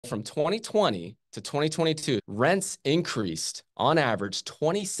From 2020 to 2022, rents increased on average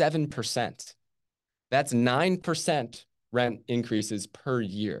 27%. That's 9% rent increases per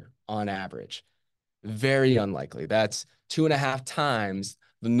year on average. Very unlikely. That's 2.5 times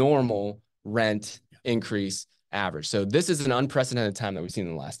the normal rent increase average. So this is an unprecedented time that we've seen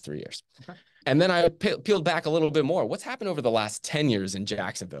in the last 3 years. Okay. And then I peeled back a little bit more. What's happened over the last 10 years in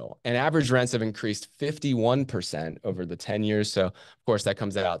Jacksonville? And average rents have increased 51% over the 10 years. So, of course, that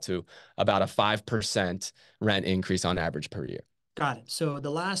comes out to about a 5% rent increase on average per year. Got it. So the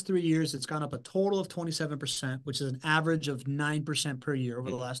last 3 years, it's gone up a total of 27%, which is an average of 9% per year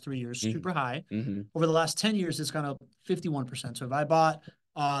over the last 3 years, super high. Over the last 10 years, it's gone up 51%. So if I bought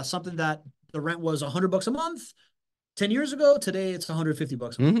something that the rent was $100 a month 10 years ago, today it's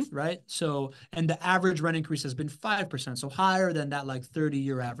 $150 a month, right? So, and the average rent increase has been 5%, so higher than that like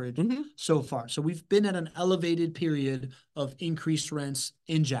 30-year average so far. So we've been at an elevated period of increased rents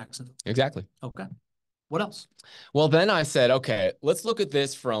in Jacksonville. Exactly. Okay. What else? Well, then I said, okay, let's look at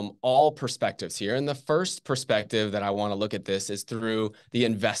this from all perspectives here. And the first perspective that I want to look at this is through the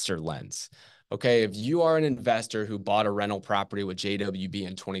investor lens. Okay, if you are an investor who bought a rental property with JWB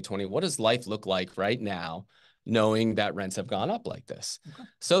in 2020, what does life look like right now, knowing that rents have gone up like this? Okay.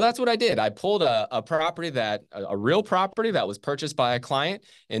 So that's what I did. I pulled a property a real property that was purchased by a client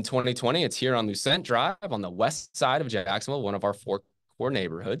in 2020. It's here on Lucent Drive on the west side of Jacksonville, one of our 4 core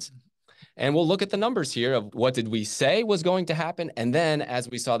neighborhoods. And we'll look at the numbers here of what did we say was going to happen? And then as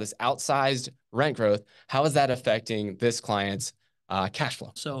we saw this outsized rent growth, how is that affecting this client's cash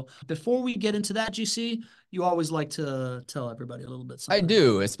flow? So before we get into that, GC, you always like to tell everybody a little bit something. I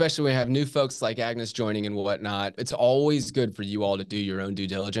do, especially when we have new folks like Agnes joining and whatnot. It's always good for you all to do your own due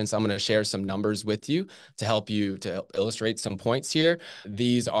diligence. I'm going to share some numbers with you to help you to illustrate some points here.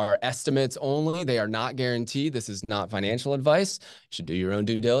 These are estimates only. They are not guaranteed. This is not financial advice. You should do your own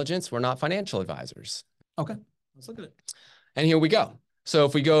due diligence. We're not financial advisors. Okay, let's look at it. And here we go. So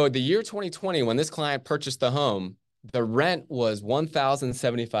if we go the year 2020, when this client purchased the home, the rent was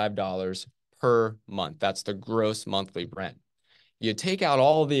 $1,075 per month. That's the gross monthly rent. You take out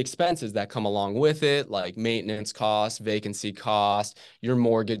all the expenses that come along with it, like maintenance costs, vacancy costs, your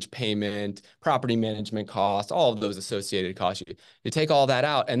mortgage payment, property management costs, all of those associated costs. You take all that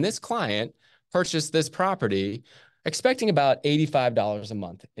out, and this client purchased this property expecting about $85 a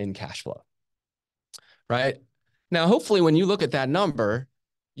month in cash flow, right? Now, hopefully, when you look at that number,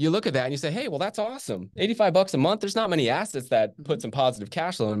 you look at that and you say, hey, well, that's awesome. $85 a month. There's not many assets that put some positive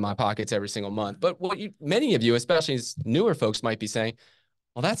cash flow in my pockets every single month. But many of you, especially as newer folks, might be saying,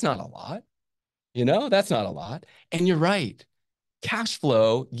 well, that's not a lot. That's not a lot. And you're right. Cash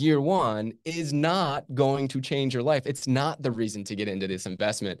flow year one is not going to change your life. It's not the reason to get into this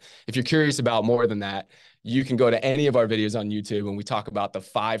investment. If you're curious about more than that, you can go to any of our videos on YouTube when we talk about the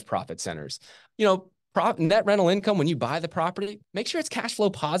 5 profit centers. Net rental income, when you buy the property, make sure it's cash flow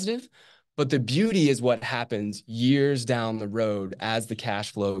positive. But the beauty is what happens years down the road as the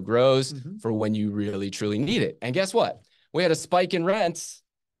cash flow grows for when you really, truly need it. And guess what? We had a spike in rents.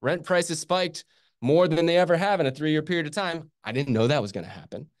 Rent prices spiked more than they ever have in a 3-year period of time. I didn't know that was going to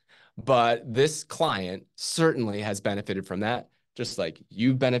happen. But this client certainly has benefited from that, just like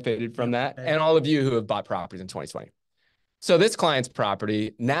you've benefited from that, and all of you who have bought properties in 2020. So this client's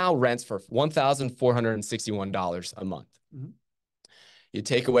property now rents for $1,461 a month. You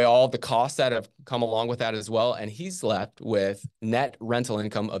take away all the costs that have come along with that as well, and he's left with net rental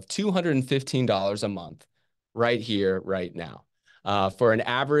income of $215 a month right here, right now, for an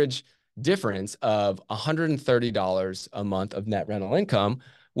average difference of $130 a month of net rental income,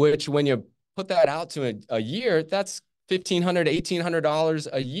 which when you put that out to a year, that's $1,500 to $1,800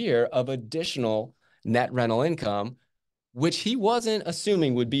 a year of additional net rental income, which he wasn't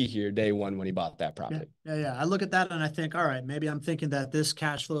assuming would be here day one when he bought that property. Yeah. I look at that and I think, all right, maybe I'm thinking that this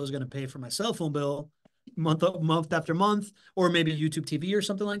cash flow is going to pay for my cell phone bill month after month, or maybe YouTube TV or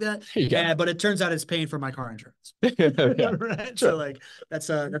something like that. But it turns out it's paying for my car insurance. Right? Sure. So like that's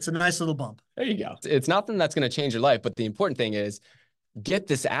a nice little bump. There you go. It's nothing that's going to change your life, but the important thing is get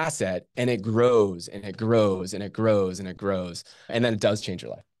this asset and it grows and it grows and it grows and it grows. And then it does change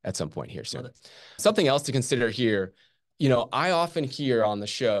your life at some point here soon. Something else to consider here. I often hear on the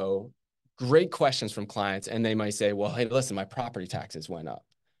show great questions from clients, and they might say, well, hey, listen, my property taxes went up,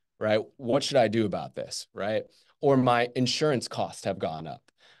 right? What should I do about this, right? Or my insurance costs have gone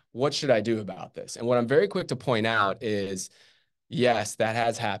up. What should I do about this? And what I'm very quick to point out is, yes, that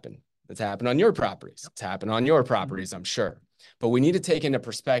has happened. It's happened on your properties. It's happened on your properties, I'm sure. But we need to take into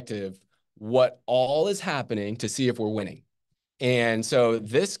perspective what all is happening to see if we're winning. And so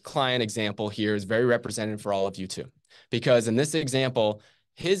this client example here is very representative for all of you too. Because in this example,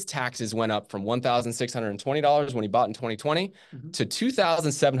 his taxes went up from $1,620 when he bought in 2020 to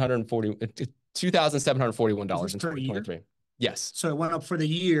 $2,741 in 2023. Yes. So it went up for the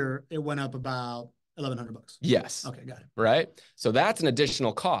year. It went up about $1,100. Yes. Okay, got it. Right. So that's an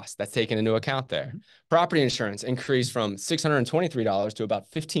additional cost that's taken into account there. Property insurance increased from $623 to about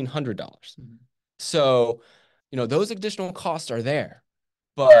 $1,500. So, those additional costs are there,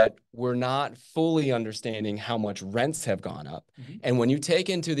 but we're not fully understanding how much rents have gone up. And when you take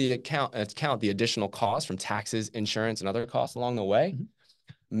into the account the additional costs from taxes, insurance, and other costs along the way,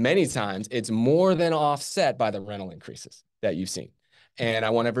 many times it's more than offset by the rental increases that you've seen. And I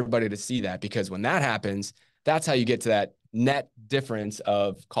want everybody to see that, because when that happens, that's how you get to that net difference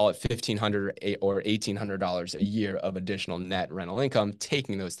of, call it $1,500 or $1,800 a year of additional net rental income,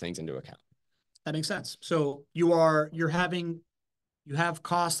 taking those things into account. That makes sense. So you have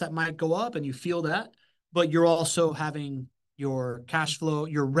costs that might go up and you feel that, but you're also having your cash flow,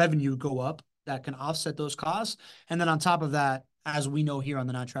 your revenue go up that can offset those costs. And then on top of that, as we know here on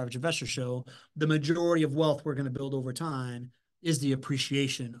the Not Your Average Investor Show, the majority of wealth we're going to build over time is the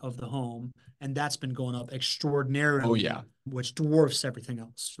appreciation of the home. And that's been going up extraordinarily. Oh, yeah. Which dwarfs everything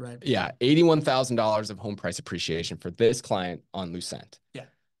else, right? Yeah. $81,000 of home price appreciation for this client on Lucent. Yeah.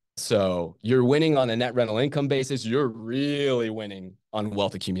 So you're winning on a net rental income basis. You're really winning on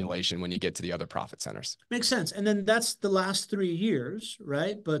wealth accumulation when you get to the other profit centers. Makes sense. And then that's the last 3 years,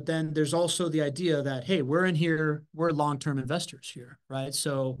 right? But then there's also the idea that, hey, we're in here, we're long-term investors here, right?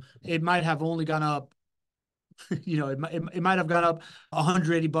 So it might have only gone up, it might have gone up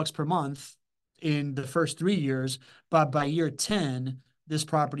 $180 per month in the first 3 years, but by year 10, this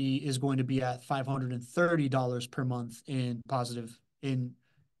property is going to be at $530 per month in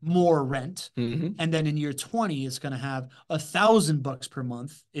more rent. And then in year 20, it's going to have $1,000 per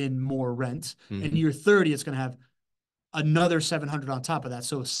month in more rent. In year 30, it's going to have another $700 on top of that.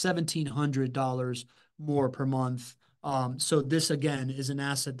 So $1,700 more per month. So this again is an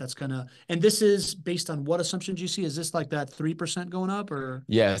asset that's gonna, and this is based on what assumptions you see? Is this like that 3% going up, or?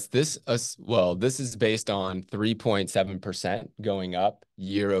 Yes, this is based on 3.7% going up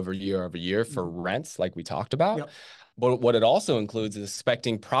year over year over year for rents, like we talked about. Yep. But what it also includes is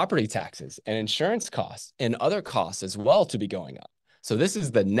expecting property taxes and insurance costs and other costs as well to be going up. So this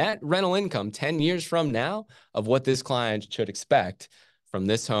is the net rental income 10 years from now of what this client should expect from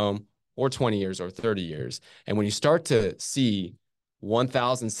this home, or 20 years or 30 years. And when you start to see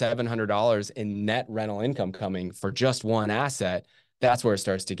 $1,700 in net rental income coming for just one asset, that's where it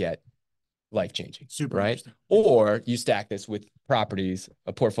starts to get life-changing, Super right? Or you stack this with properties,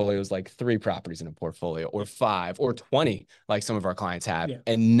 a portfolio is like 3 properties in a portfolio, or 5 or 20, like some of our clients have. Yeah.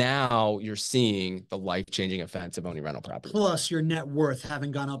 And now you're seeing the life-changing effects of owning rental properties. Plus your net worth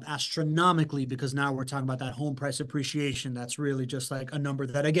having gone up astronomically, because now we're talking about that home price appreciation. That's really just like a number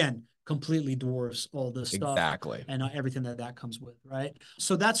that, again, completely dwarfs all this stuff. Exactly. And everything that comes with, right?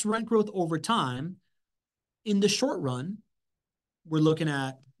 So that's rent growth over time. In the short run, we're looking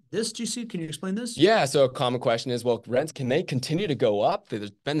at this, GC, can you explain this? Yeah, so a common question is, well, rents, can they continue to go up?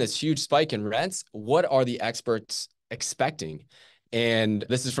 There's been this huge spike in rents. What are the experts expecting? And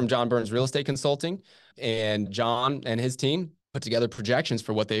this is from John Burns Real Estate Consulting. And John and his team put together projections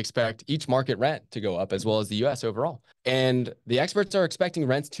for what they expect each market rent to go up, as well as the US overall. And the experts are expecting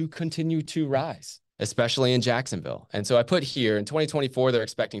rents to continue to rise, especially in Jacksonville. And so I put here in 2024, they're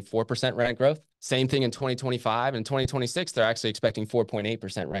expecting 4% rent growth. Same thing in 2025. And 2026, they're actually expecting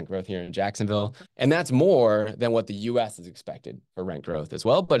 4.8% rent growth here in Jacksonville. And that's more than what the US is expected for rent growth as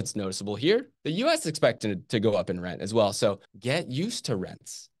well. But it's noticeable here, the US is expected to go up in rent as well. So get used to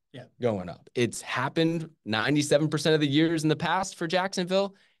rents going up. It's happened 97% of the years in the past for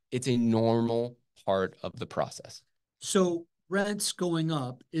Jacksonville. It's a normal part of the process. So rents going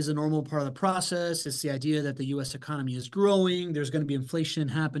up is a normal part of the process. It's the idea that the U.S. economy is growing. There's going to be inflation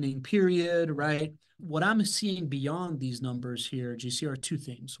happening, period, right? What I'm seeing beyond these numbers here, GC, are 2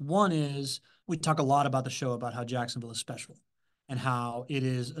 things. One is we talk a lot about the show about how Jacksonville is special and how it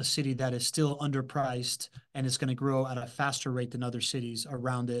is a city that is still underpriced and it's going to grow at a faster rate than other cities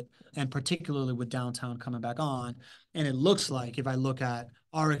around it, and particularly with downtown coming back on. And it looks like, if I look at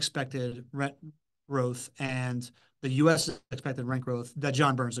our expected rent growth and the U.S. expected rent growth, that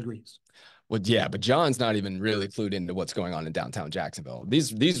John Burns agrees. Well, yeah, but John's not even really clued into what's going on in downtown Jacksonville.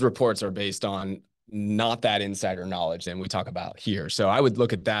 These reports are based on not that insider knowledge than we talk about here. So I would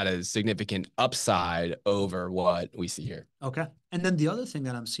look at that as significant upside over what we see here. Okay. And then the other thing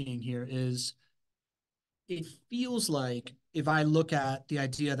that I'm seeing here is it feels like, if I look at the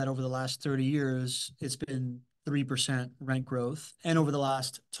idea that over the last 30 years, it's been 3% rent growth. And over the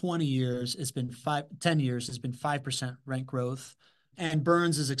last 10 years, it's been 5% rent growth. And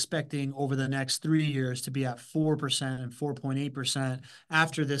Burns is expecting over the next 3 years to be at 4% and 4.8%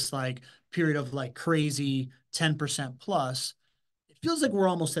 after this like period of like crazy 10% plus. It feels like we're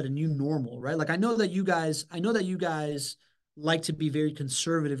almost at a new normal, right? Like I know that you guys like to be very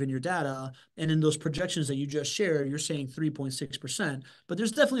conservative in your data. And in those projections that you just shared, you're saying 3.6%. But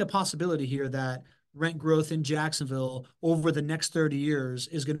there's definitely a possibility here that rent growth in Jacksonville over the next 30 years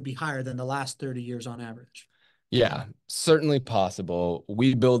is going to be higher than the last 30 years on average. Yeah, certainly possible.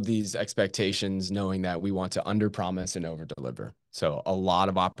 We build these expectations knowing that we want to underpromise and overdeliver. So a lot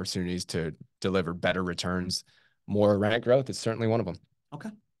of opportunities to deliver better returns. More rent growth is certainly one of them. Okay.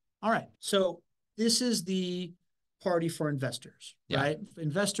 All right. So this is the party for investors, right?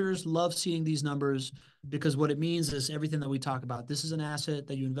 Investors love seeing these numbers because what it means is everything that we talk about. This is an asset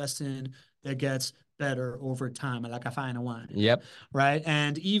that you invest in that gets better over time, like a fine wine. Yep. Right.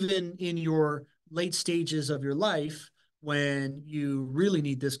 And even in your late stages of your life, when you really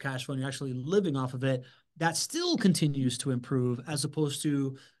need this cash flow and you're actually living off of it, that still continues to improve as opposed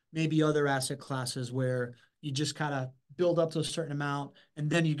to maybe other asset classes where you just kind of build up to a certain amount and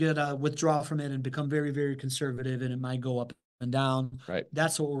then you get a withdraw from it and become very, very conservative and it might go up and down. Right.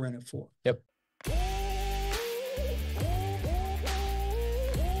 That's what we're in it for. Yep.